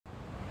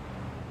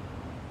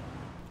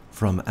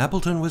From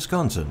Appleton,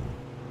 Wisconsin,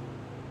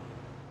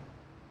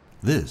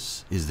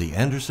 this is the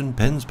Anderson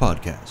Pens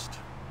Podcast.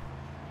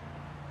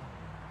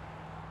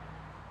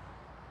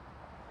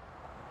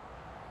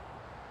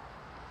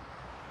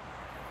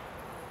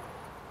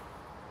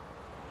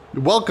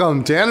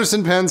 Welcome to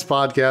Anderson Pens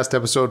Podcast,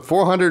 episode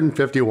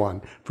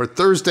 451 for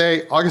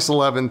Thursday, August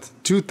 11th,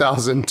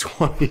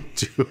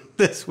 2022.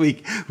 This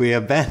week, we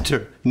have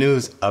Banter,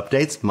 news,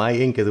 updates, my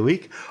ink of the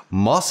week,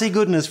 mossy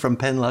goodness from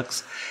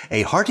Penlux,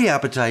 a hearty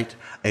Apatite,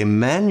 a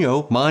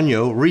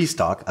Manyo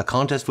Restock, a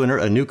contest winner,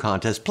 a new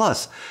contest,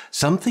 plus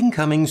something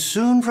coming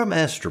soon from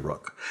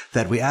Esterbrook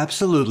that we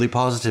absolutely,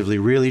 positively,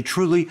 really,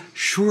 truly,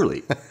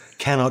 surely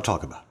cannot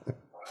talk about.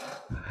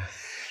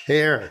 Hey,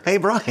 Eric. Hey,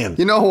 Brian.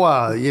 You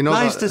know,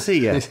 nice to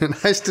see you.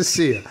 Nice to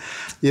see you.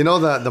 You know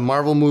the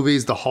Marvel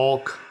movies, the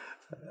Hulk.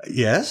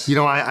 Yes. You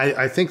know,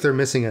 I think they're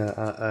missing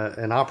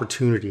an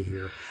opportunity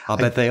here. I'll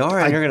bet they are,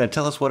 and you're going to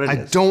tell us what it is.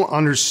 I don't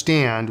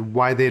understand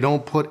why they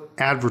don't put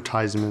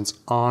advertisements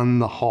on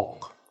the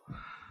Hulk.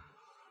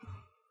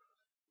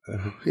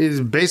 It's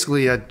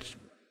basically a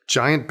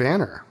giant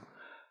banner.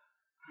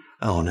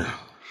 Oh, no.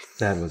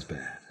 That was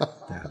bad.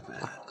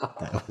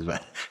 That was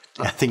bad.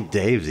 I think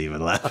Dave's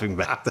even laughing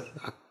back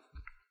there.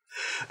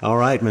 All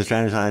right, Mr.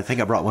 Anderson, I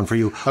think I brought one for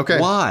you. Okay.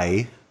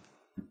 Why,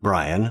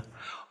 Brian,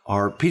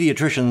 are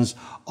pediatricians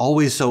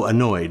always so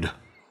annoyed?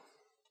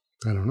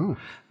 I don't know.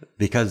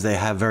 Because they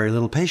have very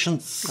little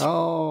patience.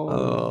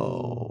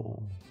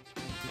 Oh.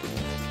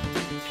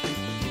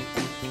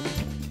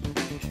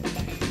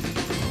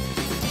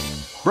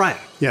 Brian.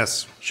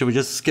 Yes. Should we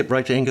just skip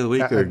right to Ink of the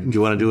Week, or do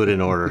you want to do it in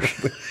order?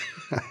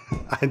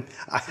 I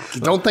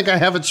don't think I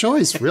have a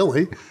choice,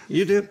 really.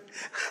 You do.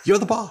 You're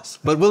the boss.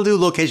 But we'll do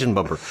location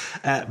bumper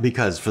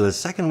because for the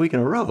second week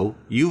in a row,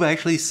 you've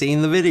actually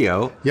seen the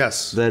video.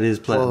 Yes. That is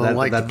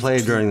that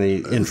played during the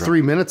intro.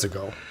 3 minutes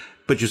ago.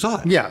 But you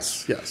saw it.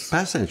 Yes.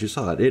 Past tense, you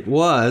saw it. It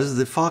was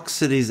the Fox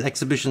Cities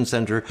Exhibition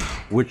Center,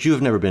 which you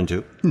have never been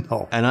to.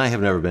 No. And I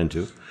have never been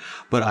to.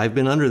 But I've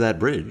been under that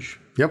bridge.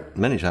 Yep.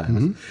 Many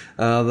times.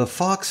 The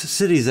Fox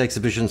Cities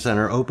Exhibition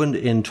Center opened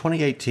in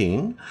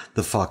 2018.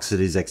 The Fox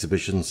Cities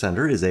Exhibition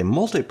Center is a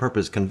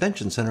multi-purpose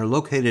convention center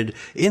located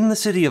in the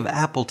city of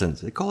Appleton.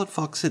 They call it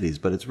Fox Cities,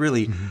 but it's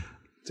really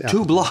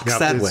 2 blocks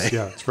that way.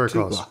 Yeah, it's very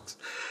close. 2 blocks.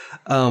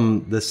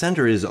 The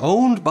center is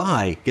owned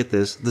by, get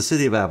this, the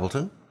city of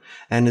Appleton,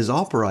 and is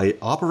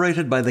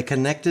operated by the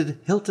connected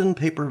Hilton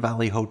Paper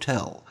Valley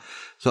Hotel.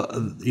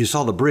 So you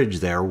saw the bridge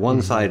there.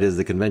 One side is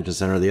the convention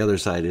center. The other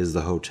side is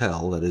the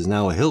hotel that is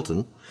now a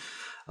Hilton.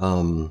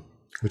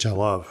 Which I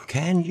love.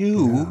 Can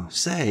you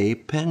say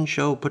pen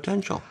show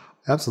potential?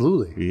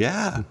 Absolutely.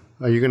 Yeah.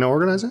 Are you going to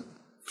organize it?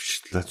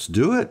 Let's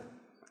do it.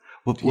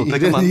 We'll He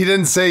pick them up.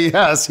 didn't say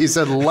yes. He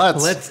said,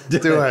 let's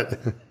do it.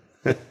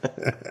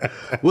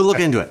 We'll look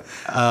into it.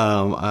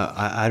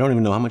 I don't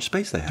even know how much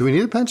space they have. Do we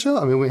need a pen show?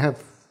 I mean, we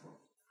have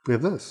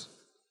this.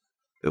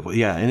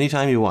 Yeah,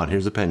 anytime you want.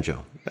 Here's a pen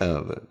show.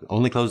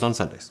 Only closed on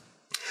Sundays.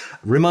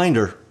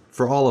 Reminder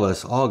for all of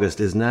us,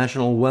 August is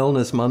National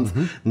Wellness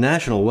Month.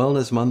 National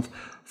Wellness Month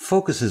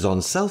focuses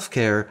on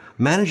self-care,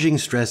 managing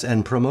stress,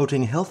 and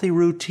promoting healthy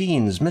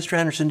routines. Mr.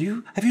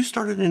 Anderson, have you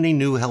started any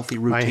new healthy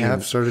routines? I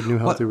have started new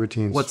healthy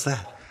routines. What's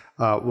that?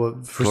 Well,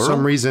 for Plural?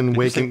 some reason,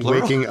 Did you say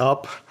waking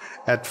up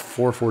at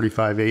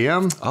 4:45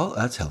 a.m. Oh,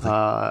 that's healthy.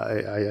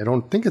 I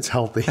don't think it's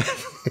healthy,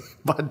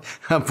 but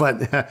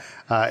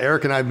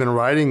Eric and I have been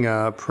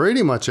riding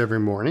pretty much every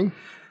morning.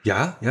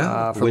 Yeah.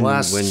 For the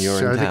last, when you're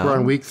in I think town. we're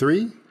on week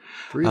 3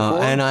 or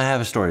 4. And I have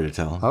a story to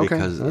tell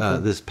because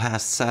this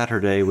past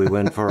Saturday we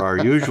went for our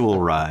usual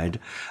ride.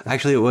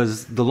 Actually, it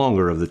was the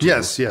longer of the two.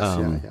 Yes,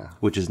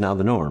 which is now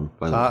the norm,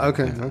 by the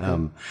way.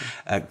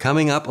 Okay.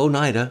 Coming up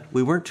Oneida,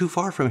 we weren't too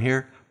far from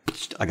here.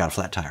 I got a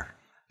flat tire.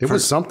 It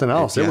was something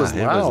else. It was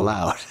loud. It was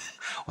loud.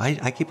 Well,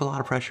 I keep a lot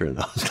of pressure in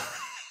those.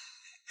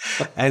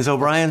 And so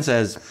Brian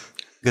says,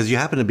 because you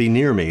happen to be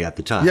near me at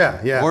the time.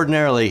 Yeah.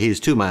 Ordinarily, he's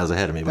 2 miles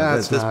ahead of me. But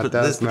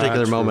this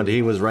particular moment,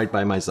 he was right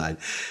by my side.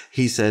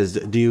 He says,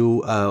 do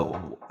you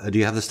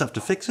have the stuff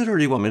to fix it, or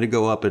do you want me to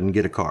go up and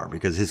get a car?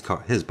 Because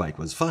his bike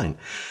was fine.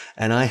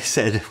 And I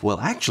said, well,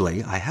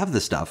 actually, I have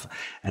the stuff,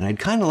 and I'd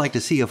kind of like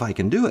to see if I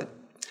can do it.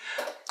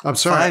 I'm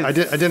sorry, I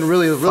didn't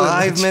really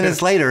 5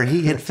 minutes later,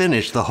 he had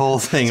finished the whole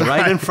thing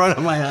right in front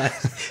of my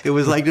eyes. It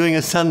was like doing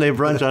a Sunday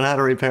brunch on how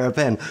to repair a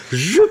pen.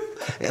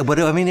 But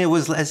I mean, it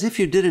was as if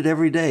you did it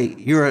every day.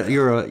 You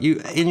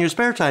in your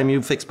spare time,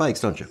 you fix bikes,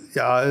 don't you?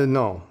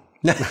 No.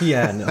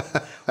 Yeah, no.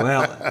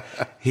 Well,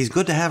 he's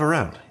good to have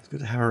around.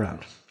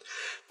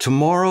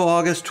 Tomorrow,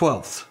 August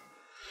 12th,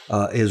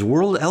 is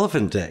World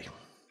Elephant Day.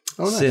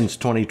 Oh, nice. Since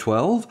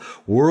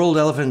 2012, World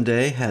Elephant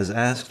Day has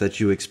asked that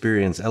you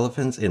experience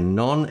elephants in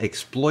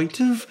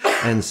non-exploitive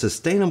and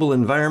sustainable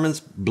environments,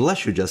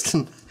 bless you,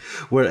 Justin,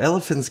 where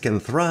elephants can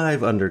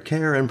thrive under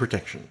care and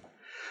protection.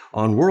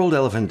 On World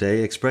Elephant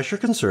Day, express your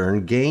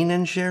concern, gain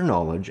and share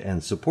knowledge,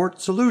 and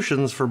support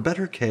solutions for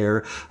better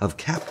care of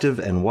captive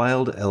and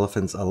wild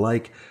elephants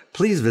alike.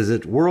 Please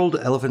visit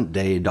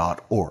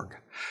worldelephantday.org.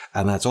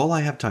 And that's all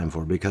I have time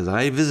for because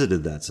I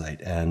visited that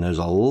site and there's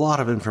a lot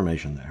of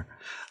information there.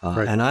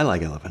 And I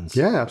like elephants.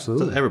 Yeah,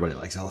 absolutely. So everybody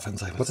likes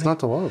elephants, I would What's think. not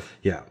to love?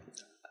 Yeah.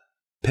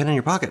 Pen in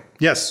your pocket.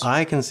 Yes.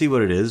 I can see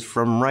what it is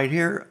from right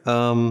here.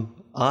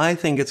 I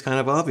think it's kind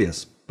of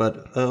obvious,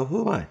 but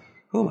who am I?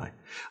 Who am I?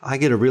 I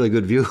get a really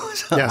good view.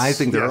 So Yes, I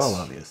think they're yes. all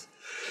obvious.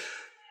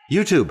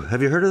 YouTube.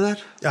 Have you heard of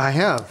that? I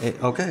have.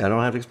 Okay, I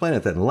don't have to explain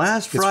it then.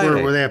 Last It's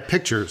Friday. where they have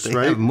pictures, They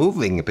right? have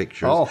moving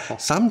pictures. Oh.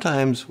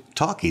 Sometimes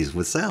talkies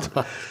with sound.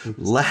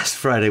 Last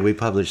Friday, we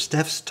published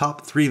Steph's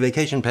top 3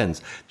 vacation pens.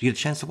 Did you get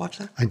a chance to watch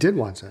that? I did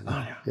watch that.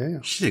 Oh, Yeah.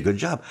 She did a good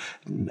job.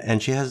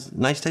 And she has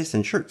nice taste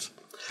in shirts.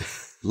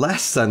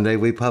 Last Sunday,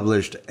 we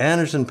published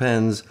Anderson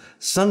Pen's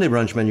Sunday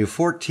Brunch Menu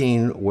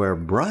 14, where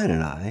Brian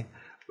and I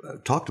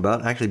talked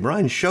about, actually,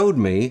 Brian showed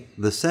me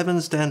the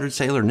 7 standard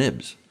sailor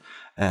nibs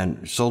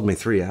and sold me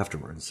 3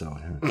 afterwards. So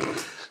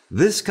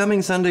this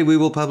coming Sunday, we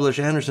will publish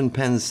Anderson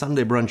Pen's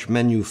Sunday Brunch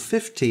Menu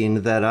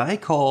 15 that I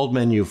called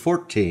Menu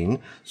 14.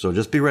 So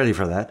just be ready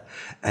for that.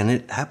 And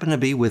it happened to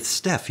be with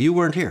Steph. You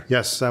weren't here.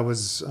 Yes, I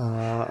was.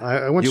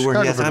 I went to You were,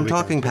 Chicago yes, for the I'm weekend.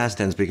 talking past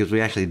tense because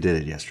we actually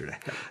did it yesterday.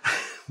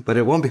 But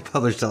it won't be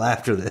published till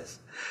after this.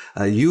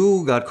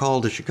 You got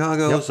called to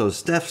Chicago, so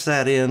Steph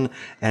sat in,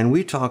 and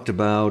we talked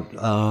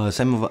about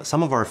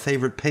some of our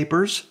favorite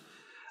papers.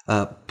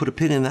 Put a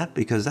pin in that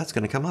because that's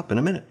going to come up in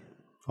a minute.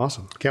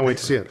 Awesome. Can't wait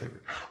to see it.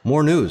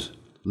 More news.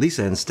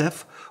 Lisa and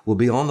Steph will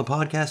be on the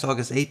podcast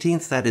August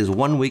 18th. That is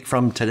 1 week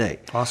from today.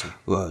 Awesome.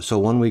 So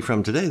 1 week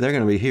from today, they're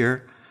going to be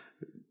here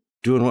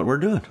doing what we're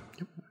doing.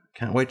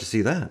 Can't wait to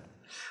see that.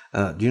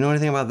 Do you know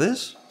anything about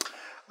this?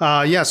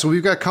 Yeah, so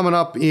we've got coming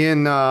up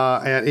in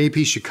at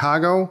AP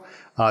Chicago,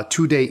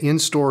 2-day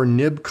in-store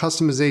nib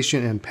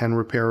customization and pen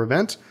repair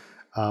event.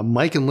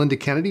 Mike and Linda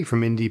Kennedy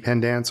from Indie Pen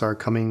Dance are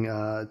coming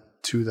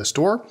to the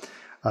store.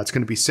 It's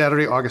going to be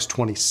Saturday, August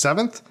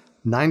 27th,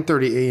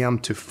 9:30 a.m.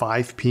 to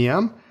 5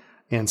 p.m.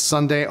 and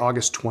Sunday,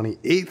 August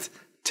 28th,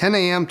 10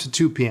 a.m. to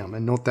 2 p.m.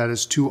 And note that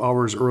is 2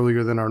 hours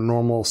earlier than our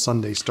normal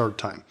Sunday start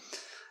time.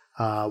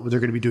 They're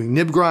going to be doing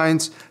nib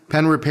grinds,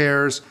 pen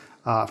repairs,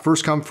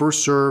 first come,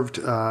 first served,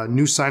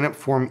 new sign up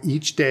form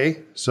each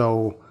day.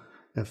 So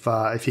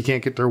if you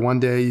can't get there one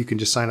day, you can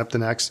just sign up the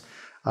next.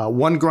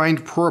 1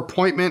 grind per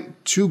appointment,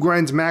 2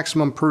 grinds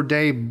maximum per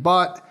day.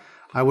 But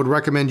I would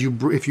recommend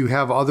if you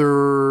have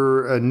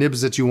other nibs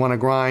that you want to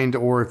grind,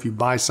 or if you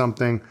buy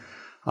something,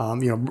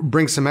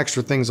 bring some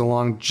extra things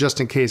along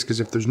just in case, because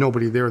if there's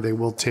nobody there, they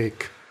will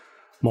take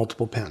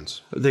multiple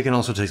pens. They can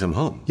also take them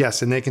home.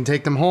 Yes, and they can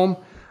take them home.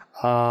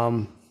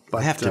 But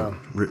I have to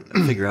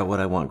figure out what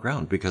I want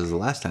ground because the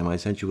last time I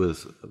sent you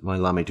was my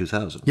Lamy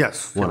 2000.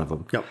 Yes. One of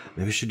them. Yep.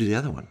 Maybe I should do the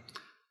other one.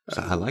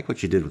 So I like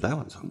what you did with that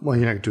one. So Well,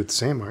 you're not going to do it the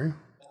same, are you?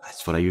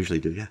 that's what I usually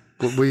do, yeah.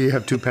 Will you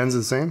have 2 pens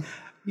the same?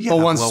 Yeah,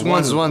 one's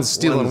well,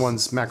 steel and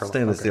one's macrolide.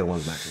 Stainless Okay. steel,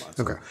 one's macrolide.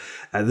 So.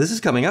 Okay. This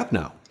is coming up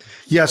now.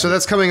 Yeah, so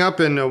that's coming up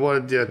in a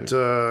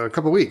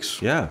couple of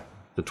weeks. Yeah.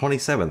 The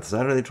 27th,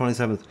 Saturday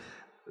 27th.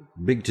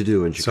 Big to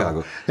do in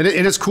Chicago. And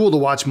it's cool to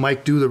watch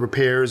Mike do the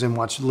repairs and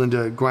watch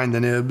Linda grind the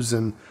nibs,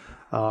 and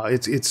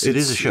it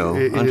is a show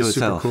It unto is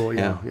itself. super cool.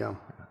 Yeah.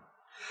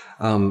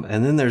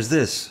 And then there's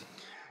this.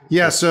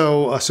 Yeah.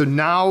 So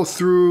now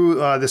through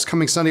this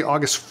coming Sunday,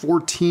 August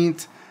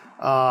 14th,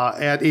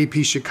 at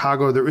AP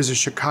Chicago, there is a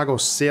Chicago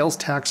sales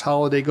tax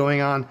holiday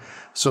going on.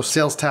 So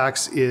sales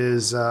tax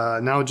is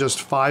now just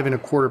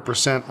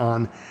 5.25%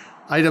 on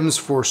items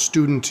for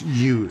student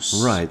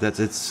use. Right.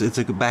 It's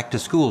a back to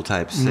school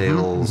type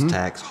sales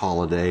tax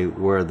holiday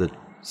where the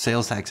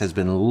sales tax has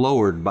been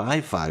lowered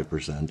by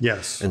 5%.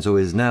 Yes. And so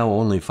is now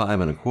only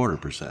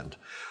 5.25%.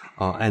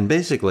 And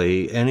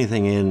basically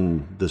anything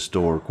in the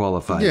store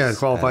qualifies. Yeah, it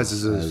qualifies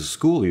as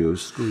school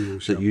use.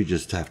 School-use, you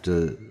just have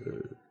to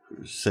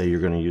say you're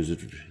going to use it.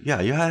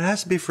 Yeah, it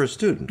has to be for a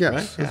student. Yes,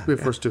 right? it has to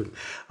be for a student.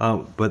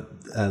 But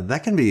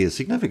that can be a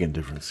significant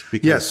difference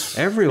because Yes.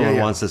 everyone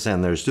Yeah. wants to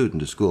send their student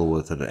to school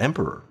with an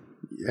emperor.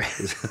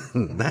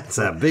 That's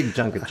a big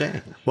chunk of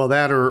change. Well,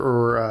 that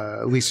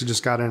or Lisa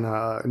just got in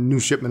a new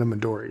shipment of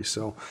Midori,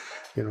 so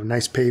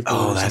nice paper.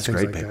 Oh, that's and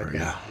things great like paper.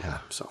 That. Yeah.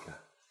 So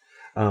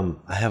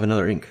I have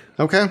another ink.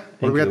 okay,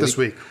 what do we got this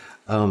week?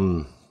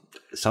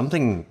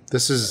 Something.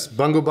 This is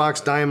Bungo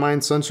Box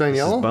Diamine Sunshine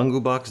Yellow. Bungo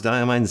Box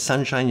Diamine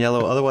Sunshine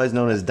Yellow, otherwise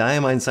known as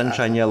Diamine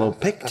Sunshine Yellow,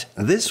 picked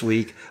this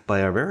week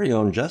by our very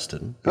own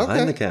Justin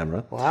behind the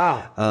camera.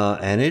 Wow.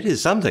 And it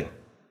is something.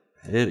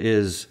 It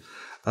is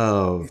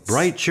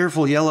bright,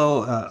 cheerful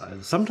yellow,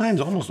 sometimes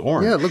almost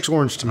orange. Yeah, it looks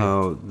orange to me.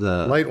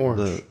 Light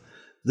orange.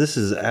 This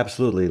is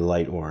absolutely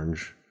light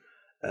orange.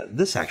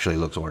 This actually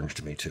looks orange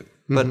to me too.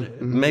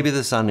 But maybe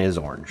the sun is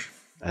orange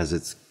as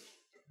it's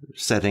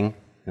setting,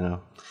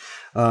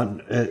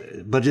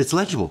 but it's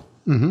legible.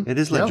 It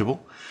is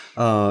legible.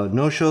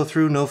 No show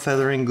through, no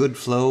feathering, good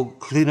flow,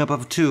 cleanup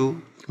of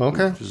 2.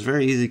 Okay. Which is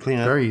very easy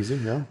cleanup. Very easy,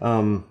 yeah.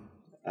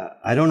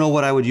 I don't know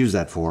what I would use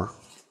that for,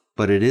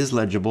 but it is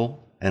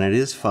legible and it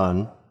is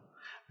fun.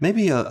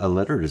 Maybe a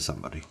letter to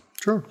somebody.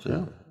 Sure.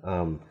 Yeah.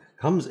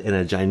 Comes in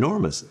a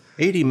ginormous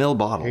 80 ml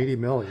bottle. 80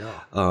 mil, yeah.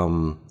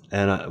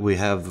 And we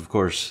have, of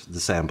course, the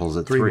samples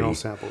at 3. 3 ml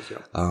samples, yeah.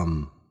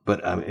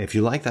 But if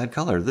you like that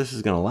color, this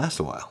is going to last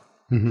a while.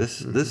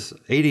 This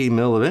 80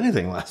 mil of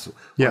anything lasts.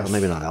 Yes. Well,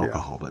 maybe not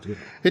alcohol, but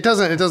it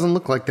doesn't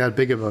look like that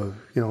big of a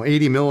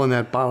 80 mil in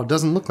that bottle. It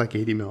doesn't look like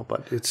 80 mil,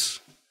 but it's.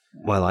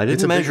 Well, I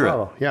didn't measure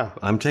it. Yeah,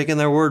 I'm taking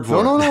their word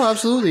for it. No,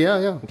 absolutely,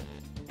 yeah.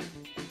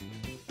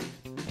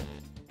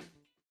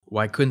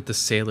 Why couldn't the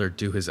sailor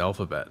do his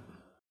alphabet?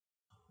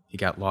 He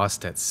got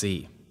lost at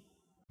sea.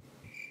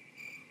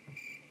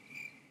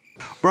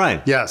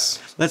 Brian.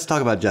 Yes. Let's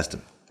talk about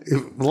Justin.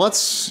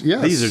 Yes.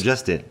 These are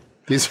just in.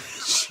 These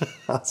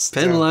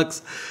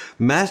Penlux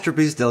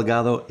Masterpiece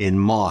Delgado in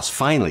moss.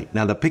 Finally.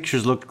 Now, the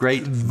pictures looked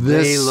great.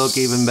 They look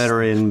even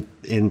better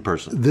in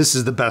person. This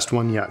is the best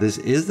one yet. This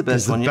is the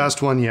best one yet.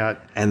 Best one yet.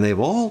 And they've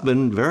all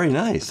been very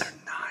nice. They're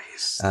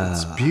nice.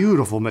 It's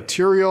beautiful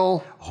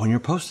material. Oh, and you're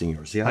posting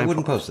yours. See, I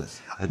wouldn't post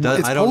this. It's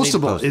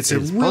postable. It's a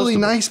really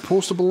nice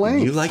postable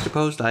length. You like to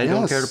post. I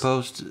don't care to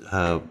post.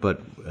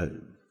 But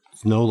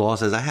no law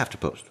says I have to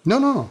post.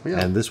 No. Yeah.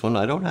 And this one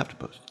I don't have to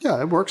post.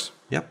 Yeah, it works.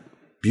 Yep.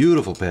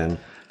 Beautiful pen.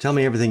 Tell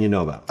me everything you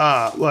know about.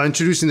 Well,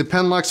 introducing the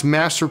Penlux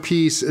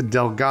Masterpiece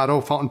Delgado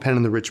fountain pen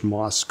in the rich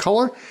moss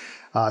color.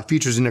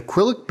 Features an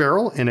acrylic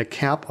barrel and a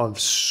cap of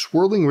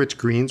swirling rich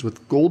greens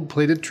with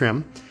gold-plated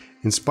trim,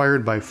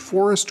 inspired by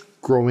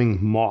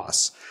forest-growing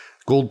moss.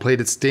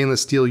 Gold-plated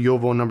stainless steel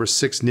Yovo No.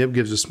 6 nib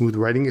gives a smooth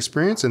writing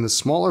experience, and the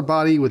smaller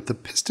body with the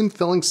piston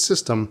filling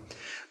system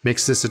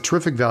makes this a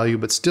terrific value,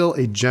 but still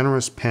a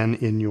generous pen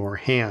in your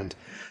hand.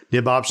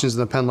 Nib options in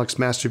the Penlux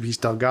Masterpiece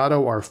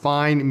Delgado are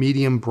fine,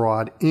 medium,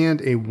 broad, and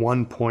a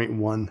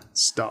 1.1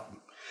 stub.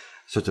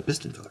 So it's a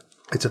piston filler.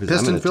 It's a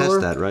piston filler. I'm going to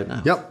test that right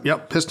now.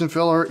 Yep, piston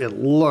filler. It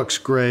looks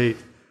great.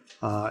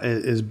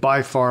 It is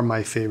by far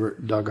my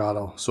favorite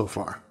Delgado so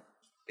far.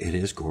 It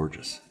is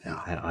gorgeous.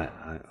 Yeah.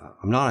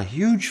 I'm not a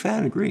huge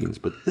fan of greens,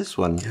 but this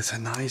one is a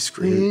nice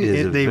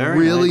green. They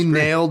really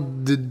nice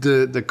nailed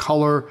the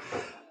color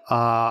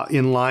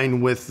in line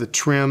with the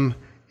trim.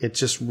 It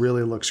just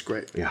really looks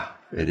great. Yeah.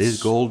 It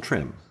is gold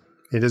trim.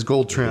 It is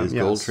gold trim. It is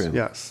gold trim.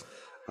 Yes.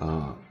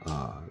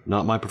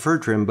 Not my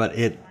preferred trim, but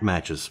it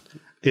matches.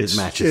 It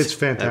matches. It's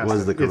fantastic. That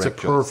was the correct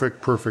choice.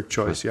 Perfect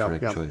choice.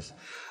 Correct choice.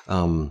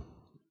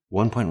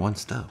 1.1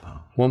 stub. Huh?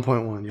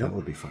 1.1. Yeah. That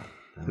would be fun.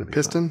 The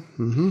piston.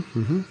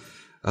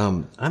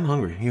 I'm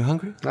hungry. You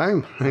hungry? I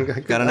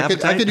got an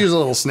appetite? I could use a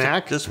little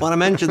snack. Just want to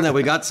mention that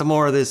we got some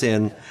more of this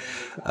in.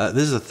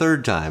 This is the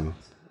third time.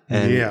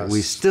 And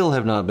we still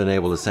have not been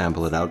able to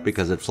sample it out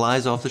because it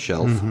flies off the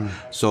shelf.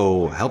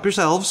 So help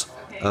yourselves.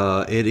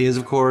 It is,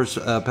 of course,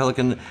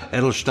 Pelikan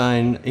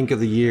Edelstein Ink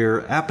of the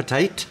Year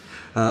Apatite,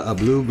 a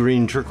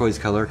blue-green turquoise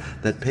color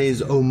that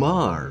pays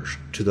homage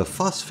to the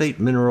phosphate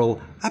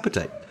mineral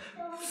apatite.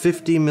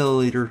 50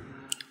 milliliter,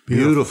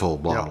 beautiful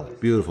bottle.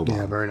 Yep. Beautiful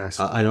bottle. Yeah, very nice.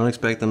 I don't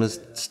expect them to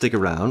stick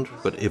around,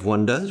 but if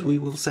one does, we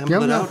will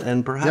sample it out,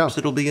 and perhaps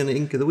it'll be an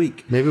Ink of the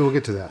Week. Maybe we'll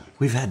get to that.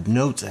 We've had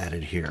notes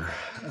added here.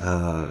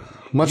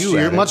 Much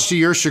to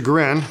your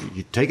chagrin.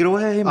 You take it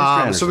away, Mr.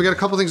 Anderson. So we got a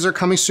couple things that are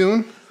coming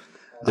soon.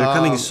 They're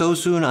coming so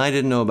soon, I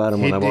didn't know about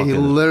them when I walked in. He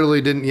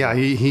literally didn't. Yeah,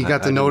 he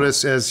got the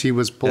notice as he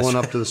was pulling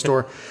up to the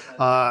store.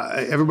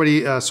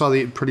 Everybody saw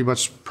pretty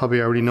much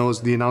probably already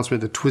knows the announcement,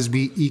 the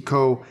TWSBI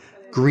Eco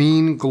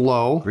Green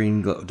Glow.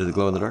 Green glow. Does it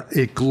glow in the dark?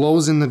 It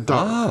glows in the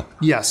dark.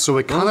 Yes, so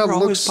it kind of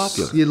looks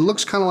popular. It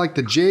looks kind of like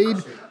the jade,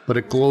 but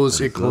it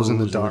glows. It glows in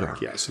the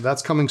dark. Yeah, so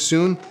that's coming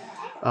soon.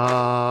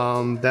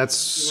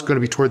 That's going to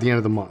be toward the end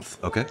of the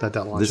month. Okay. That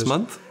launches. This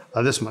month?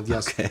 This month,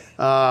 yes. Okay.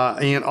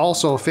 And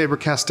also,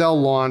 Faber-Castell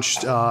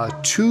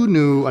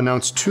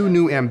announced two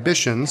new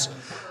ambitions.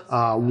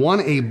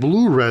 One, a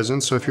blue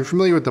resin. So if you're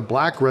familiar with the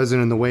black resin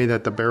and the way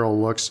that the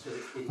barrel looks,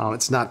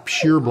 it's not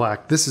pure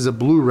black. This is a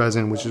blue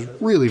resin, which is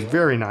really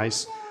very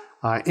nice.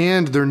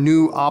 And their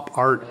new op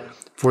art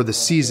for the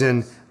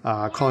season,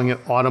 calling it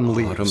Autumn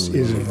Leaves,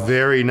 is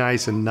very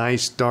nice, a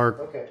nice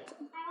dark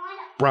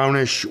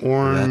brownish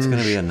orange. That's going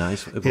to be a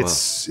nice.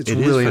 It's it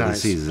really is for nice.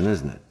 The season,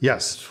 isn't it?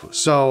 Yes.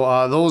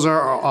 So those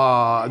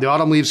are the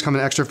autumn leaves come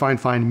in extra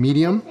fine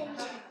medium.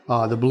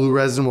 The blue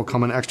resin will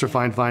come in extra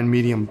fine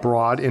medium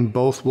broad, and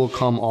both will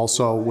come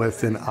also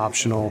with an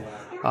optional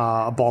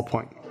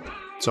ballpoint.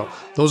 So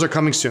those are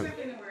coming soon.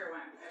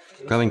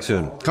 Coming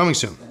soon.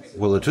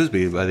 Will the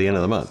TWSBI by the end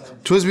of the month?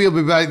 TWSBI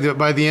will be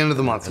by the end of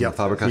the month. Yeah.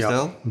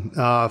 Faber-Castell?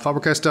 Yep.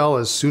 Faber-Castell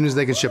as soon as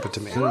they can ship it to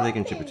me. As soon as they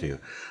can ship it to you.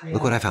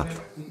 Look what I found.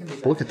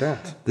 Look at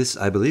that. This,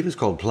 I believe, is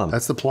called Plum.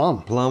 That's the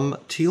Plum. Plum,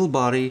 teal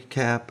body,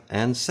 cap,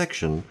 and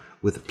section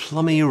with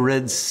plummy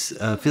red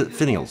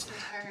finials.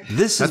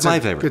 This is my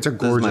favorite. It's a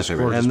gorgeous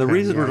pen. And the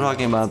reason we're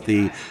talking about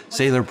the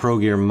Sailor Pro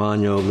Gear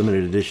Manyo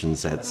limited edition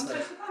sets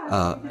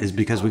is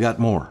because we got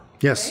more.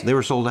 Yes. They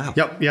were sold out.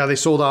 Yep. Yeah, they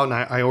sold out, and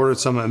I ordered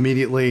some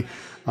immediately.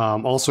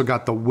 Also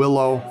got the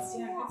Willow.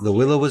 The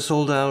Willow was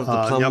sold out.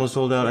 The Plum was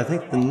sold out. I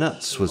think the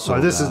Nuts was sold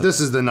out. This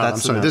is the Nut.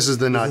 This is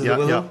the Nut.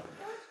 Yeah.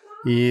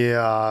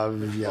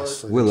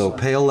 Yes. Willow,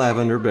 pale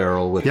lavender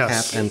barrel with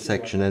cap and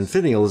section and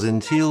finials in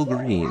teal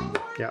green.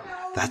 Yeah.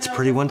 That's a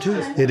pretty one too.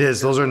 It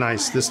is. Those are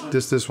nice.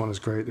 This one is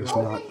great. This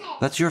one.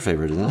 That's your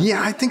favorite, isn't it?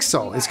 Yeah, I think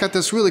so. It's got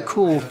this really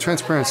cool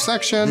transparent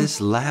section.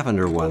 This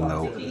lavender one,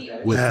 though,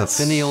 with the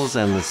finials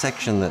and the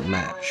section that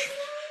match.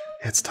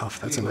 It's tough.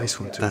 That's a nice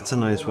one, too. That's a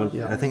nice one.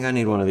 Yeah. I think I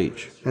need one of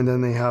each. And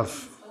then they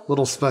have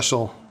little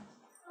special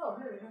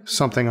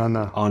something on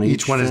the... On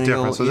each one is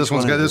different. So this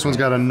one's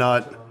got a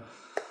nut.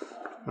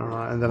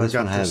 And then this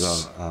one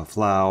has a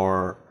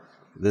flower.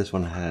 This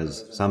one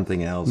has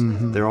something else.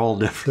 Mm-hmm. They're all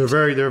different.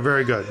 They're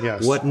very good,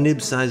 yes. What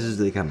nib sizes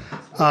do they come in?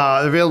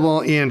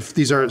 Available in...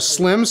 These are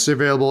slims. They're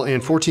available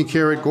in 14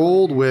 karat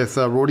gold with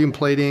rhodium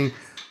plating.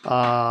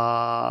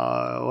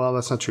 Well,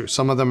 that's not true.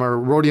 Some of them are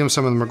rhodium,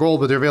 some of them are gold,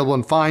 but they're available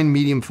in fine,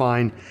 medium,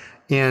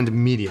 and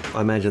medium.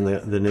 I imagine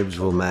the nibs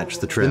will match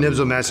the trim. The nibs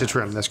will match the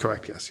trim. That's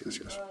correct. Yes.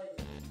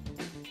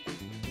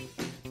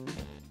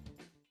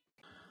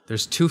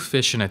 There's 2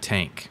 fish in a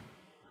tank.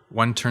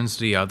 One turns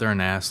to the other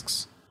and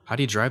asks, "How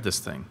do you drive this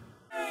thing?"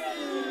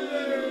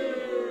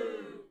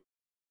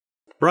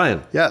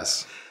 Brian.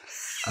 Yes.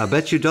 I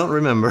bet you don't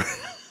remember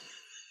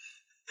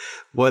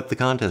what the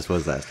contest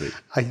was last week.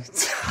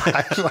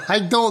 I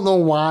don't know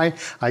why.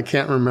 I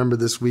can't remember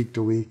this week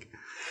to week,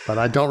 but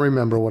I don't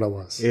remember what it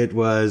was. It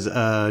was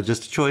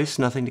just a choice,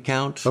 nothing to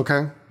count.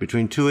 Okay.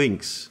 Between 2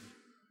 inks.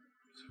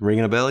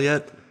 Ringing a bell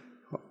yet?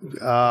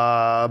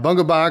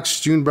 Bungo Box,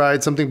 June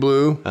Bride, something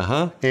blue.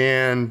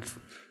 And...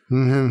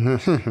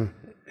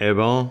 Eh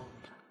bon?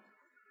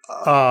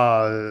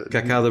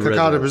 Cacao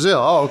de Brazil.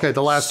 Oh, okay.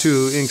 The last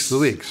 2 inks of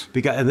the weeks.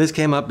 And this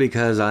came up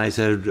because I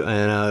said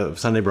in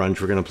Sunday brunch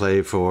we're going to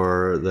play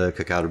for the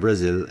Cacao de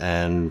Brazil,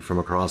 and from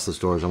across the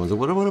store someone said,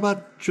 "What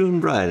about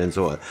June Bride?" And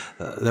so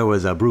there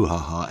was a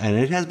brouhaha, and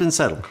it has been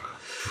settled.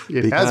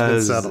 It has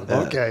been settled.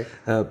 Okay.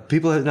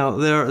 People now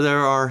there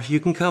are you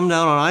can come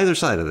down on either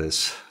side of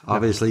this.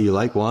 Obviously, you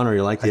like one or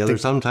you like the other.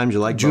 Sometimes you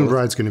like June both.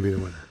 Bride's going to be the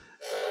winner.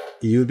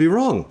 You'd be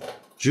wrong.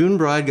 June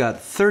Bride got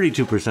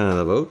 32% of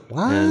the vote.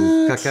 What?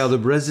 And Cacao de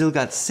Brazil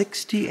got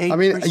 68%. I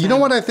mean, you know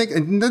what I think?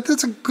 And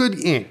that's a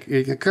good ink.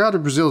 Cacao de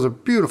Brazil is a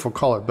beautiful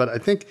color, but I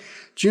think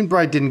June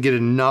Bride didn't get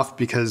enough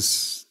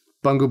because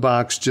Bungo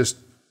Box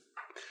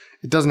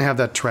it doesn't have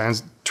that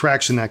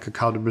traction that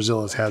Cacao de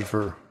Brazil has had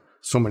for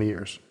so many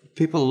years.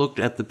 People looked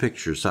at the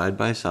picture side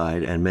by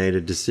side and made a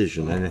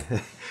decision. And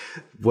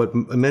what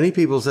many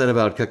people said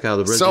about Cacao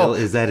de Brazil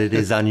is that it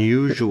is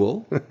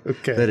unusual,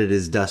 that it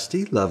is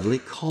dusty, lovely,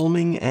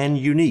 calming, and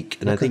unique.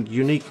 And I think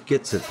unique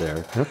gets it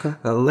there. Okay.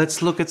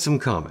 Let's look at some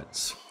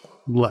comments.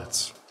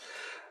 Let's.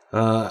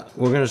 We're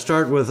going to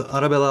start with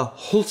Arabella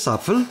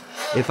Holzapfel.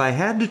 If I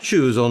had to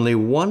choose only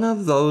one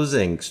of those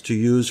inks to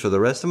use for the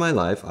rest of my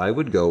life, I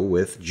would go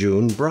with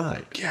June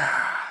Bride.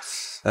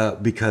 Yes.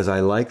 Because I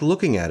like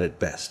looking at it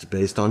best,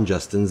 based on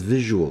Justin's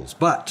visuals.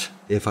 But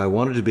if I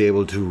wanted to be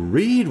able to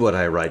read what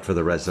I write for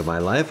the rest of my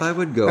life, I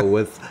would go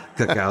with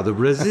Cacao de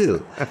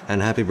Brazil.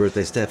 And happy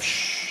birthday, Steph.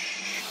 Shh.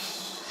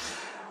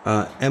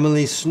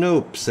 Emily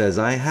Snope says,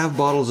 I have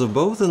bottles of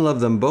both and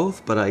love them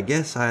both, but I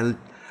guess I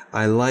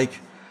like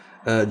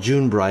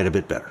June Bride a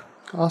bit better.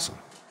 Awesome.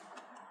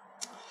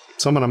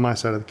 Someone on my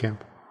side of the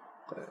camp.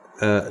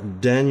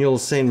 Daniel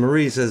St.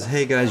 Marie says,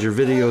 hey guys, your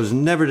videos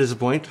never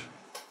disappoint.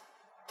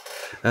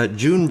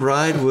 June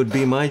Bride would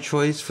be my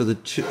choice for the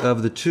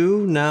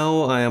two.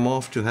 Now I am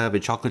off to have a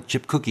chocolate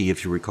chip cookie,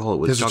 if you recall. It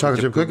was chocolate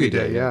chip cookie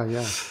day.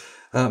 Yeah.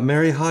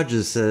 Mary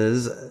Hodges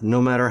says,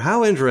 no matter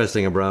how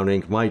interesting a brown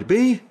ink might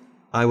be,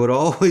 I would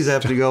always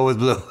have to go with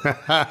blue.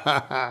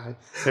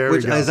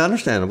 Which is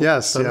understandable.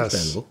 Yes,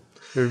 understandable.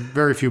 There are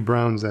very few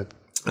browns that...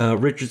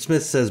 Richard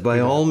Smith says, by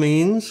all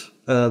means,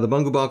 the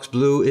Bungo Box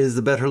Blue is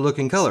the better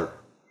looking color.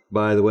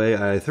 By the way,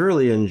 I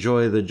thoroughly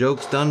enjoy the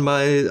jokes done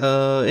by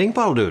Ink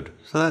Bottle Dude.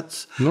 So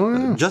that's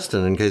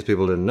Justin, in case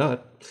people didn't know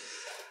it.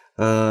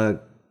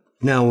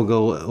 Now we'll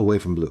go away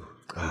from blue.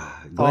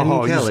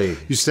 Glenn Kelly.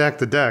 You stack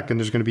the deck, and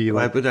there's going to be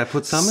like... I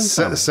put some in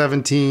some.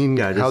 17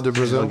 Cacao de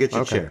Brazil. I'll get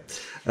you a chair.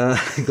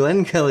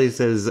 Glenn Kelly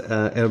says,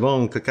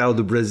 bon Cacao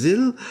de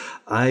Brazil.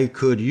 I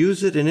could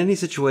use it in any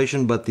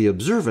situation, but the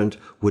observant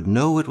would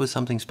know it was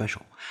something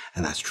special.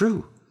 And that's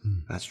true.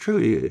 That's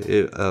true.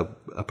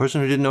 A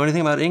person who didn't know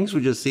anything about inks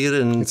would just see it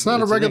and... It's not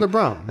a regular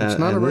brown. It's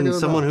not a regular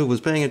someone brown. Who was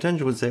paying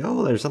attention would say,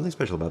 oh, there's something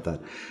special about that.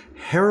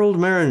 Harold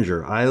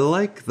Maringer. I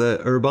like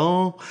the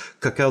Urban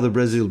Cacao de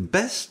Brazil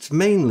best,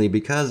 mainly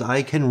because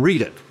I can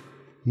read it.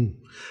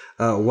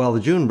 While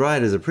the June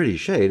Bride is a pretty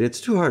shade, it's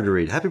too hard to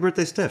read. Happy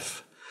birthday,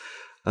 Steph.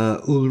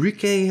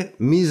 Ulrike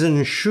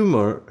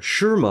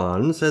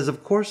Miesen-Schurman says,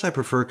 of course I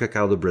prefer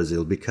Cacao de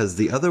Brazil because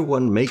the other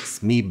one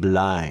makes me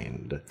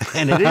blind.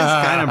 And it is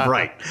kind of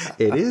bright.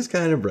 It is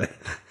kind of bright.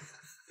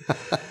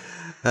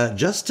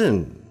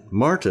 Justin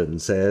Martin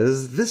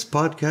says, this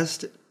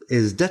podcast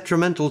is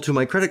detrimental to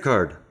my credit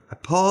card. I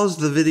paused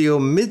the video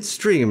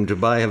midstream to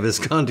buy a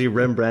Visconti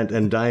Rembrandt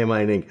and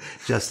Diamine ink.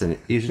 Justin,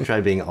 you should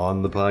try being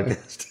on the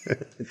podcast.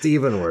 It's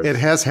even worse. It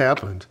has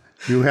happened.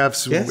 You have,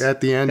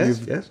 at the end,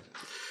 Yes.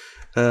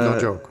 No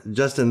joke.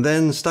 Justin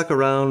then stuck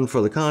around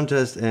for the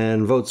contest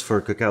and votes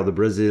for Cacao de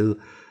Brazil.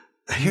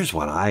 Here's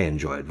one I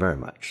enjoyed very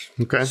much.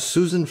 Okay.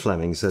 Susan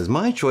Fleming says,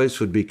 my choice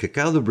would be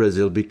Cacao do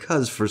Brasil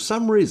because for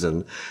some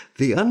reason,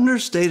 the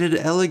understated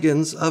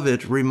elegance of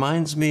it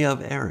reminds me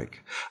of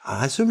Eric.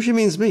 I assume she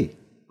means me.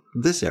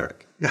 This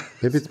Eric.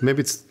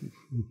 Maybe it's.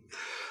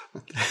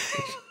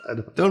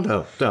 Don't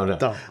know.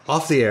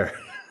 Off the air.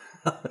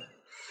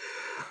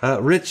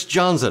 Rich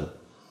Johnson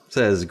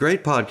says,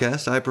 great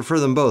podcast. I prefer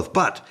them both.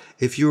 But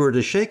if you were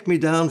to shake me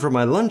down for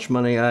my lunch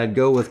money, I'd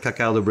go with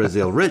Cacao do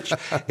Brasil. Rich,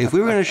 if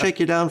we were going to shake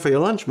you down for your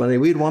lunch money,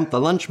 we'd want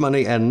the lunch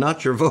money and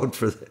not your vote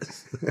for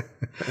this.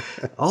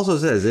 Also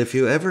says, if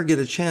you ever get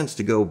a chance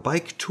to go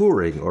bike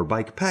touring or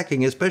bike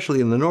packing,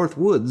 especially in the North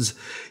Woods,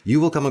 you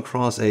will come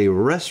across a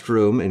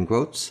restroom, in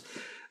quotes,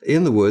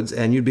 in the woods,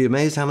 and you'd be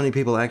amazed how many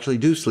people actually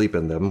do sleep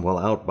in them while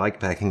out bike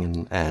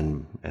packing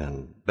and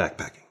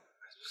backpacking.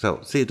 So,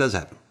 see, it does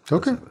happen.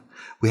 Okay.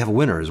 We have a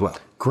winner as well.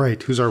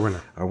 Great. Who's our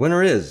winner? Our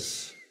winner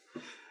is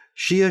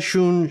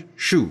Shia-Shun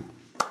Shu.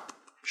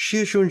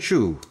 Shia-Shun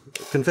Shu.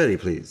 Confetti,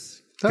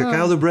 please.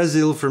 Cacao do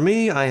Brasil for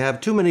me. I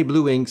have too many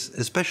blue inks,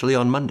 especially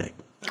on Monday.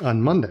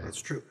 On Monday.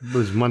 That's true.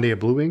 Was Monday a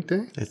blue ink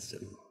day? It's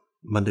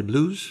Monday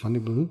blues. Monday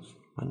blues?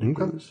 Monday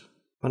blues.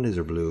 Mondays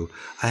are blue.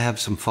 I have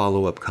some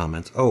follow-up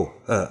comments.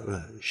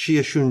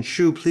 Shia-Shun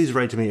Shu, please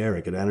write to me,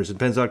 Eric, at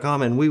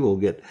AndersonPens.com, and we will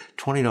get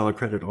 $20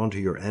 credit onto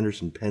your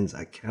Anderson Pens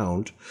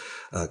account.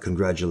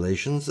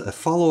 Congratulations. A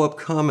follow-up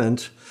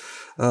comment.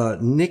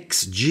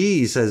 Nix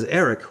G says,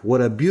 Eric,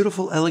 what a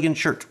beautiful, elegant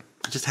shirt.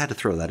 I just had to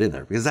throw that in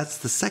there because that's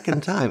the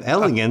second time.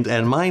 Elegant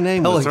and my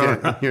name was thrown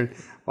around.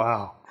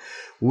 Wow.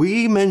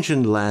 We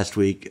mentioned last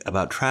week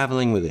about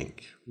traveling with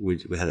ink. We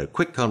had a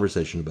quick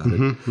conversation about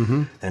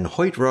it. And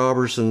Hoyt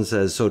Robertson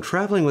says, so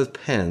traveling with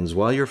pens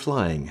while you're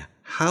flying,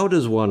 how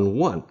does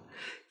one,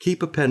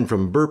 keep a pen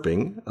from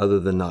burping other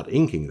than not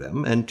inking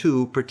them, and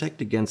 2,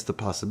 protect against the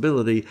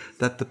possibility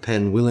that the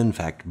pen will in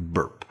fact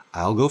burp?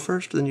 I'll go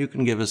first, then you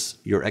can give us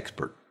your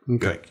expert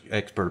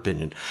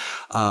opinion.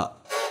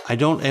 I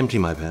don't empty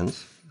my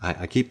pens.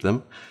 I keep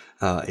them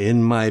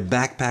in my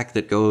backpack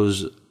that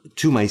goes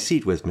to my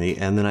seat with me,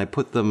 and then I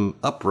put them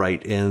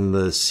upright in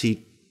the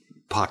seat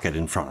pocket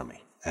in front of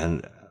me.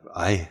 And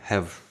I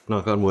have,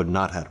 knock on wood,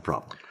 not had a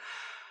problem.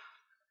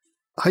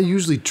 I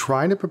usually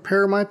try to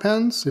prepare my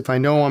pens. If I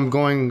know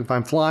if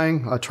I'm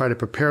flying, I'll try to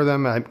prepare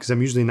them because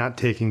I'm usually not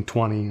taking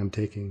 20. I'm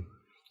taking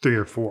 3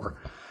 or 4.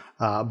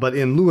 But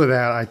in lieu of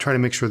that, I try to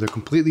make sure they're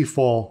completely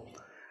full.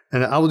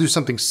 And I will do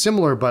something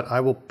similar, but I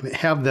will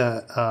have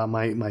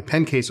my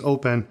pen case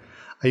open.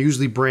 I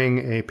usually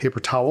bring a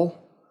paper towel.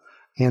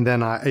 And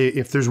then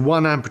if there's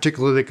one I'm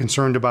particularly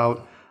concerned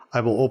about, I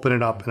will open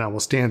it up and I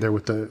will stand there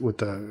with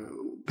the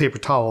paper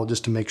towel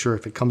just to make sure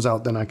if it comes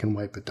out, then I can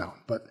wipe it down.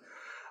 But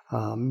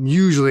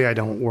usually I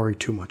don't worry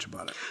too much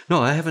about it.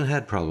 No, I haven't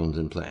had problems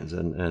in planes.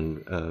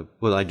 And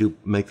I do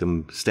make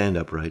them stand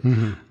upright.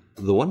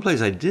 The one place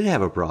I did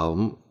have a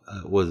problem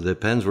was the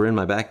pens were in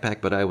my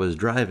backpack, but I was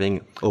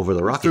driving over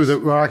the Rockies. Through the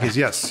Rockies,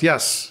 yes.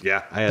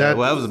 Yeah, that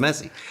was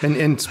messy.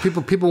 And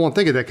people won't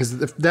think of that because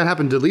that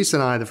happened to Lisa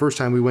and I the first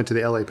time we went to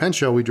the LA Pen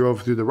Show. We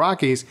drove through the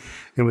Rockies,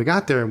 and we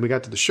got there, and we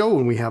got to the show,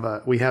 and we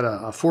had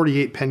a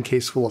 48 pen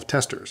case full of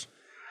testers.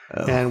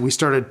 And we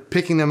started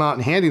picking them out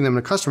and handing them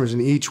to customers,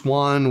 and each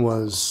one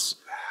was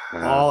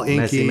all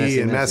inky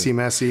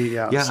messy.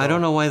 Yeah, I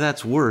don't know why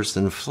that's worse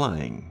than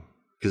flying.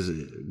 Because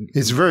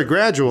it's very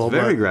gradual.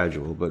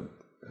 But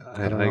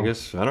I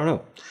guess, I don't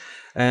know.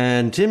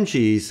 And Tim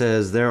Chi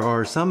says, there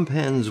are some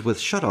pens with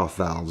shutoff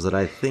valves that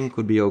I think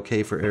would be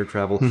okay for air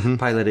travel.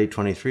 Pilot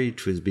 823,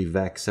 Twisby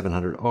VAC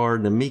 700R,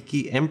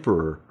 Namiki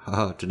Emperor,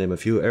 to name a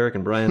few. Eric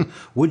and Brian,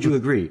 would you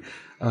agree?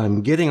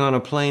 I'm getting on a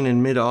plane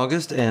in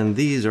mid-August, and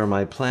these are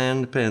my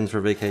planned pens for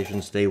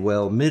vacation. Stay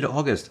well.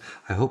 Mid-August.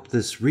 I hope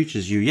this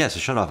reaches you. Yes, a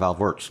shutoff valve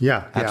works.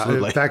 Yeah,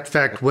 absolutely. In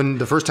fact, when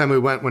the first time we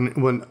went,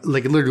 when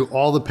like literally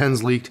all the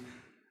pens leaked,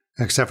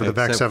 except for the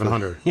VAC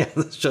 700. Yeah,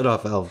 the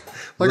shutoff valve.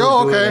 Like,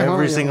 okay.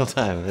 Every single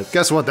time.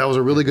 Guess what? That was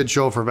a really good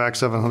show for VAC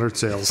 700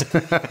 sales.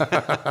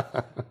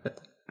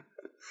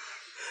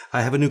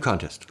 I have a new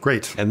contest.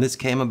 Great. And this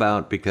came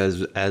about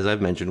because, as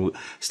I've mentioned,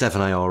 Steph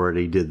and I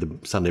already did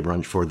the Sunday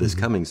brunch for this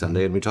coming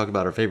Sunday, and we talked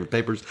about our favorite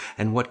papers.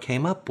 And what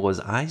came up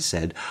was I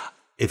said,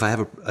 if I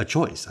have a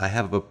choice, I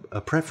have a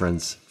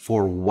preference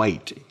for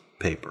white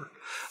paper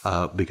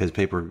because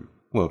paper,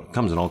 well, it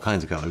comes in all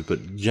kinds of colors,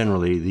 but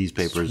generally these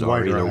papers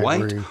are either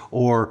white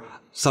or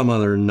some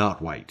other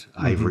not white,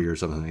 ivory or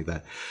something like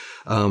that.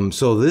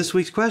 So this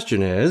week's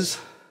question is,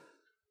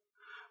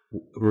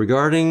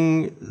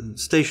 regarding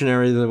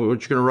stationery, what you're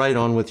going to write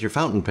on with your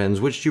fountain pens,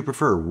 which do you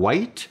prefer,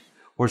 white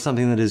or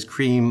something that is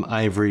cream,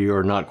 ivory,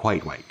 or not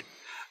quite white?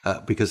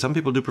 Because some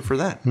people do prefer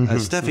that.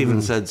 Steph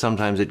even said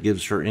sometimes it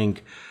gives her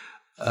ink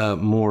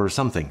more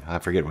something. I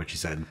forget what she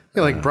said.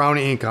 Yeah, like brown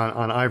ink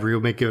on ivory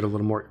will make it a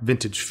little more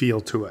vintage feel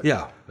to it.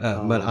 Yeah,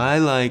 but I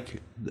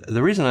like,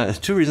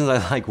 two reasons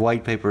I like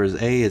white paper is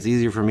A, it's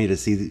easier for me to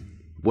see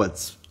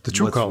what's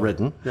color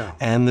written,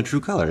 and the true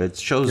color. It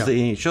shows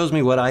shows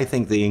me what I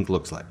think the ink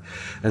looks like,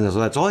 and so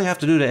that's all you have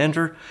to do to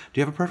enter. Do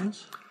you have a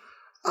preference?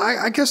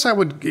 I guess I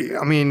would.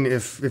 I mean,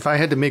 if I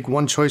had to make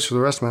one choice for the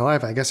rest of my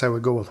life, I guess I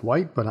would go with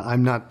white. But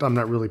I'm not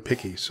really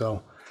picky.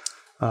 So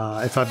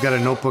if I've got a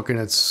notebook and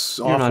it's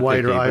off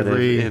white or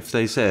ivory, if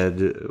they said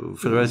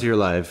for the rest of your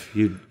life,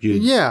 you'd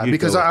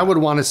because I would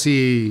want to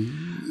see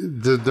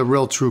the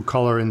real true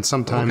color. And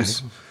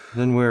sometimes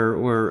then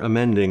we're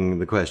amending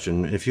the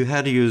question. If you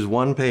had to use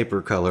one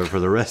paper color for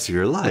the rest of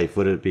your life,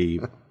 would it be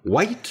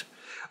white?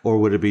 Or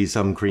would it be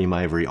some cream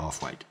ivory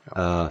off-white?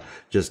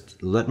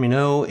 Just let me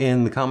know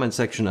in the comment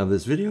section of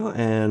this video,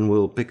 and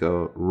we'll pick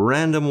a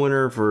random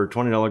winner for a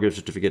 $20 gift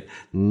certificate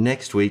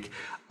next week.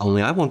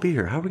 Only I won't be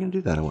here. How are we going to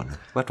do that, I wonder?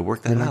 We'll have to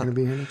work that out. You're not going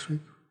to be here next week?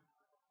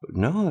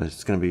 No,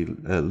 it's going to be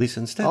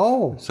Lisa and Steph.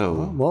 Oh.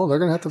 So well, they're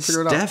going to have to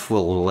figure it out. Steph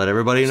will let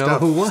everybody know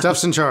who won.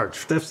 Steph's in charge.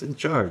 Steph's in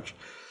charge.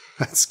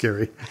 That's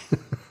scary.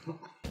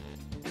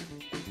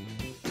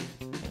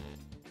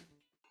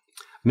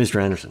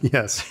 Mr. Anderson.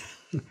 Yes.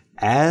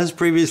 As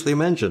previously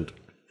mentioned,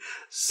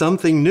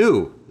 something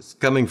new is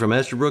coming from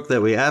Esterbrook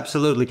that we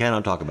absolutely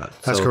cannot talk about.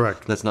 That's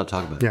correct. Let's not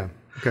talk about Yeah.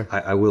 it. Okay.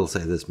 I will say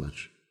this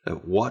much.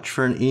 Watch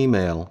for an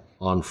email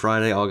on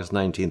Friday, August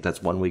 19th.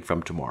 That's 1 week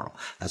from tomorrow.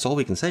 That's all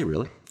we can say,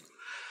 really.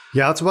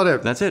 Yeah, that's about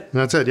it. That's it.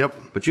 That's it, yep.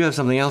 But you have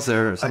something else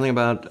there, something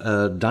about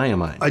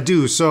Diamine. I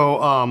do.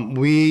 So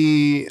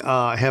we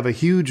have a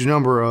huge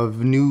number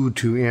of new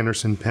to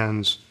Anderson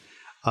pens,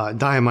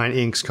 Diamine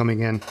inks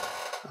coming in.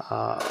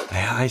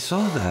 I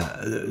saw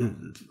that.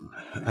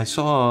 I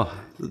saw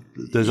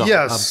there's a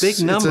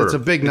big number. It's a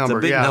big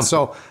number. Number.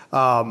 So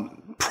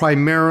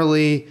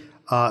primarily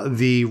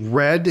the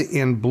red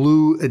and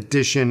blue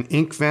edition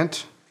ink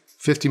vent,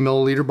 50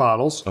 milliliter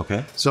bottles.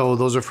 Okay. So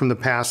those are from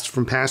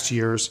past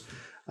years,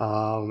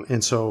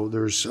 and so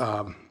there's.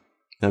 Now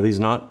these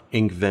are not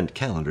ink vent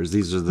calendars.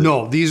 These are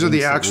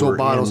the actual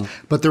bottles,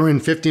 but they're in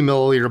 50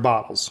 milliliter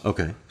bottles.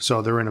 Okay.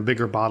 So they're in a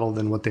bigger bottle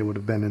than what they would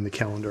have been in the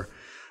calendar.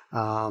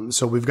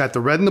 So we've got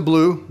the red and the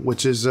blue,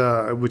 which is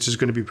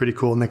going to be pretty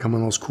cool, and they come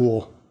in those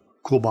cool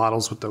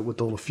bottles with the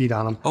little feet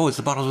on them. Oh, it's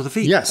the bottles with the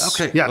feet. Yes.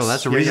 Okay. Yes. Well,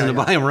 that's a reason to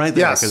buy them right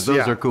there because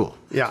those are cool.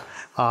 Yeah.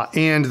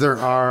 And there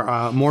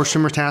are more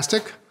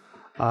Shimmertastic,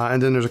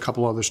 and then there's a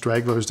couple other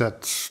stragglers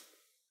that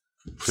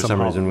for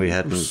some reason we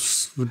hadn't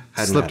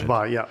slipped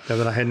by. Yeah,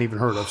 that I hadn't even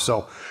heard of.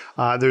 So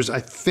there's, I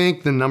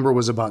think the number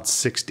was about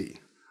 60.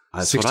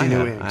 That's 60 what I new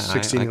had. inks. I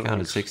 60 new counted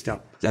inks. 60,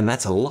 Yeah. and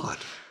that's a lot.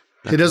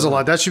 It is a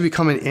lot. That should be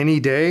coming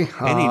any day.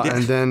 Any day.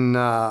 And then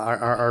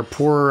our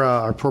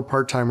poor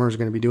part-timer is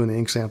going to be doing the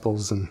ink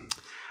samples. And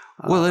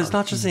well, it's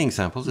not just the ink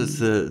samples. It's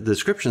the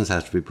descriptions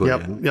have to be put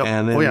in. Yep.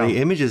 And then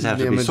the images have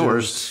to be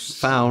sourced,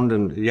 found.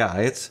 And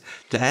it's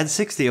to add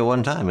 60 at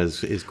one time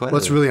is quite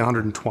it's really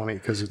 120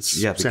 because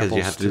it's because samples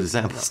you have to do the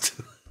samples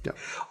too. Yeah.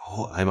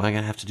 Oh, am I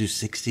going to have to do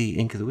 60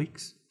 ink of the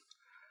weeks?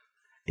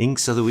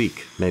 Inks of the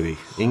week, maybe.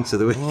 Inks of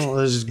the week. Well,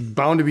 there's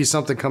bound to be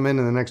something come in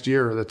the next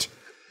year that...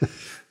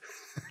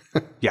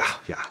 Yeah.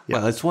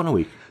 Well, it's one a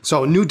week.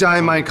 So new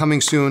Diamine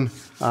coming soon,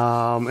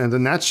 and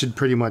then that should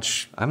pretty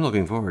much. I'm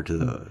looking forward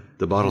to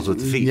the bottles with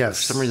the feet. Yes.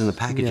 For some reason, the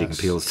packaging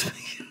appeals to me.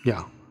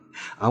 Yeah.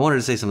 I wanted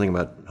to say something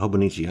about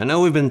Hobonichi. I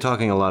know we've been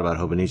talking a lot about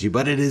Hobonichi,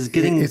 but it is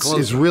getting close.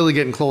 It's really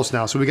getting close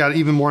now. So we got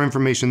even more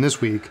information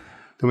this week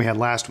than we had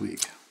last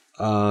week.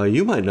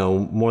 You might know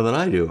more than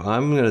I do.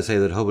 I'm going to say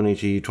that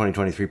Hobonichi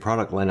 2023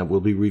 product lineup will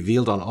be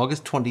revealed on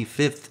August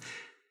 25th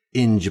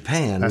in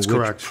Japan. That's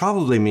correct. Which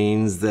probably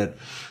means that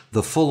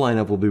the full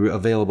lineup will be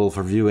available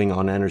for viewing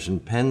on Anderson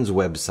Pen's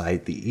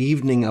website the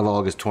evening of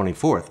August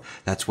 24th.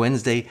 That's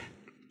Wednesday,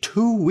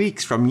 2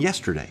 weeks from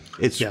yesterday.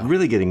 It's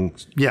really getting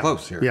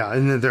close here. Yeah,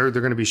 and they're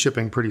going to be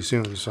shipping pretty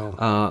soon. So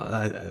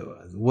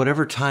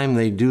whatever time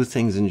they do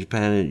things in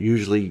Japan, it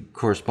usually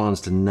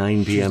corresponds to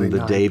 9 p.m.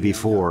 the day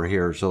before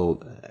here.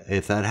 So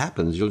if that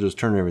happens, you'll just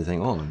turn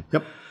everything on.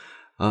 Yep.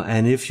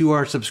 And if you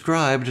are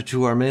subscribed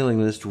to our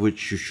mailing list,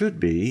 which you should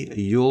be,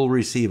 you'll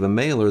receive a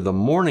mailer the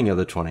morning of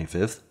the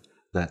 25th.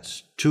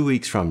 That's 2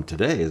 weeks from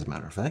today, as a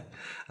matter of fact,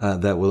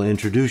 that will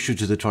introduce you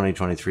to the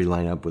 2023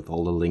 lineup with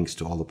all the links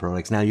to all the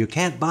products. Now, you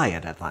can't buy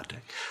it at that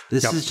time.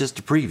 This is just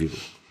a preview.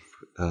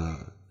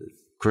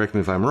 Correct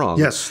me if I'm wrong.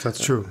 Yes,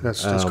 that's true.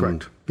 That's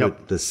correct.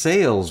 But the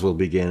sales will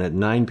begin at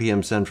 9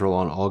 p.m. Central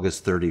on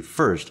August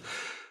 31st,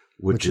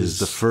 which is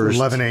the first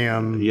 11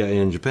 a.m. Yeah,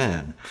 in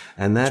Japan.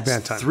 And that's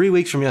Japan time. 3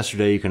 weeks from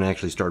yesterday you can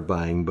actually start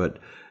buying, but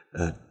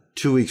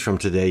 2 weeks from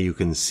today you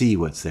can see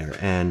what's there.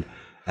 And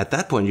at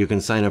that point you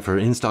can sign up for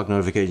in-stock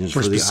notifications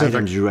for the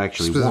items you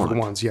actually specific want.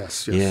 ones,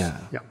 yes. Yeah.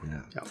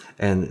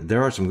 And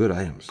there are some good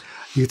items.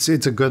 It's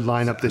a good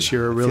lineup this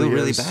year. It really I feel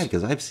really is. bad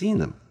because I've seen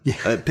them.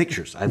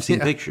 Pictures. I've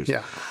seen pictures.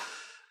 Yeah.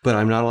 But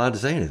I'm not allowed to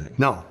say anything.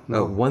 No.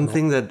 One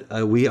thing that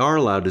we are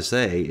allowed to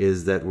say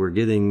is that we're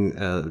getting,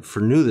 for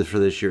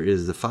this year,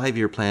 is the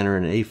 5-year planner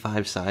in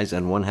A5 size,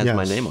 and one has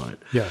my name on it.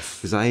 Yes.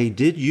 Because I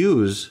did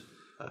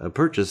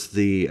purchase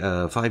the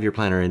 5-year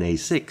planner in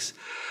A6.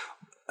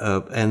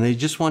 and they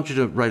just want you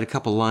to write a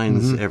couple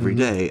lines every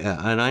day,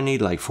 and I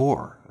need like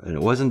 4. And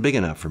it wasn't big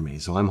enough for me.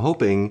 So I'm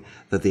hoping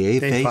that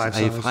the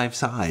A5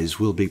 size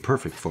will be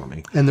perfect for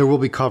me. And there will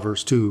be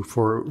covers, too,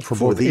 for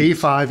both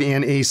A5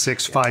 and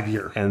A6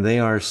 5-year. And they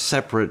are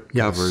separate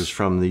covers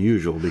from the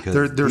usual because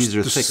these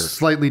are thicker.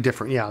 Slightly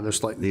different. Yeah, they're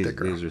slightly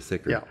thicker. These are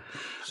thicker.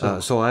 Yeah.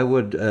 So I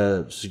would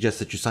suggest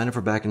that you sign up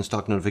for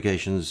back-in-stock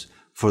notifications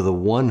for the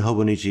one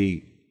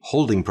Hobonichi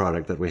holding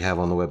product that we have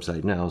on the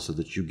website now so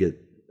that you get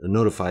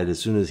notified as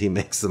soon as he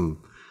makes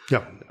them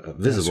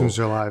visible. As soon as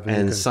they're live.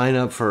 And sign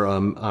up for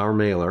our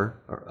mailer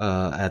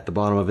at the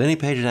bottom of any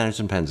page at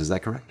Anderson Pens. Is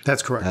that correct?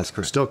 That's correct. That's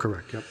correct. Still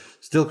correct, yep.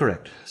 Still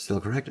correct.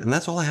 Still correct. And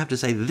that's all I have to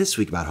say this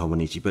week about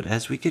Hobonichi. But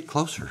as we get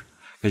closer,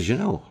 because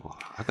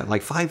I've got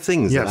like 5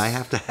 things that I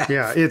have to have.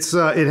 Yeah,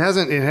 it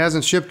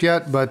hasn't shipped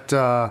yet, but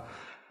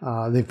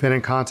they've been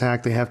in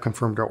contact. They have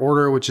confirmed our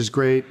order, which is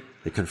great.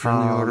 They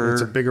confirmed the order.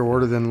 It's a bigger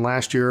order than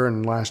last year,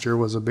 and last year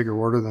was a bigger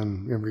order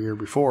than every year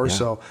before. Yeah.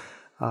 So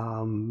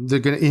they're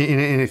gonna.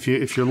 And if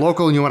you're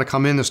local and you want to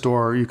come in the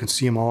store, you can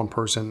see them all in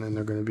person, and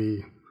they're going to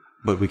be.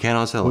 But we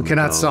cannot sell them. We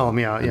cannot sell them.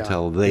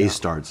 Until they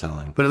start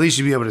selling. But at least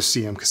you'll be able to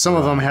see them because some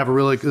of them have a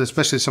really,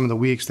 especially some of the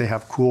weeks, they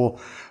have cool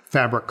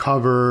fabric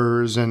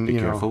covers and be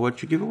careful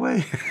what you give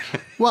away.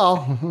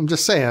 Well, I'm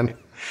just saying.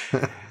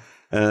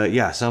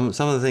 Some of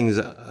the things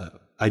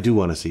I do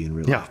want to see in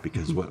real life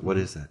because what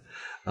is that?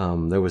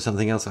 There was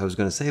something else I was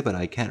going to say, but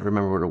I can't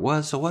remember what it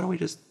was. So why don't we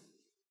just?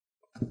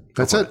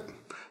 That's it.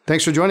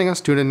 Thanks for joining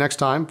us. Tune in next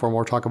time for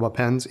more talk about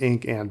pens,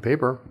 ink, and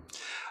paper.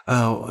 Do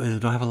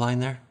I have a line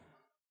there?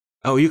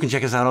 Oh, you can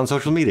check us out on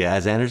social media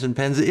as Anderson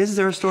Pens. Is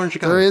there a store in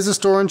Chicago? There is a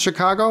store in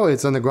Chicago.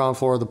 It's on the ground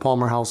floor of the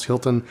Palmer House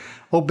Hilton.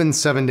 Open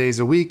 7 days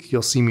a week.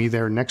 You'll see me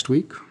there next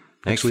week.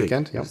 Next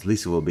weekend. Yep.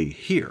 Lisa will be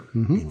here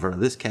in front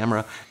of this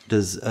camera.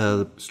 Does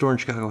the store in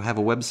Chicago have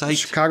a website?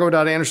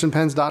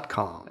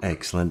 Chicago.andersonpens.com.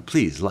 Excellent.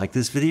 Please like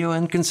this video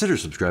and consider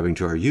subscribing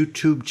to our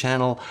YouTube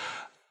channel.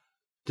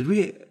 Did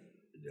we?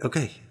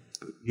 Okay.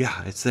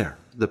 Yeah, it's there.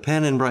 The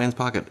pen in Brian's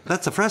pocket.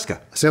 That's a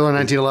Fresca. Sailor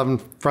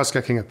 1911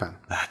 Fresca King of Pen.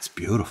 That's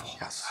beautiful.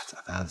 Yes.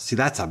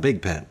 That's a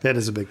big pen. That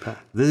is a big pen.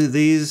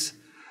 These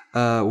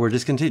were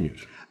discontinued.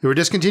 They were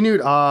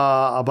discontinued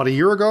about a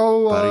year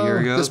ago.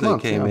 This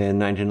month. They came in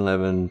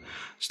 1911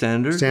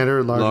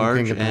 standard,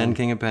 large, and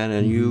King of Pen,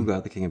 and you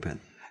got the King ofPen.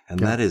 And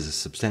that is a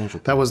substantial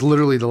pen. That was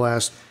literally the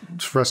last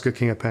Fresca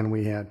King of Pen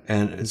we had.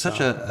 And it's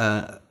such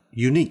a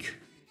unique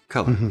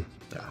color.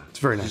 Yeah, it's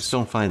very nice. I just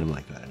don't find them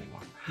like that anymore.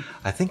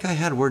 I think I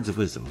had words of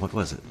wisdom. What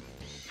was it?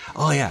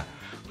 Oh, yeah.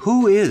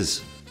 Who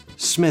is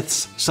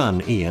Smith's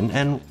son, Ian,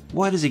 and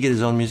why does he get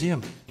his own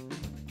museum?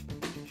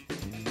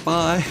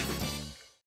 Bye.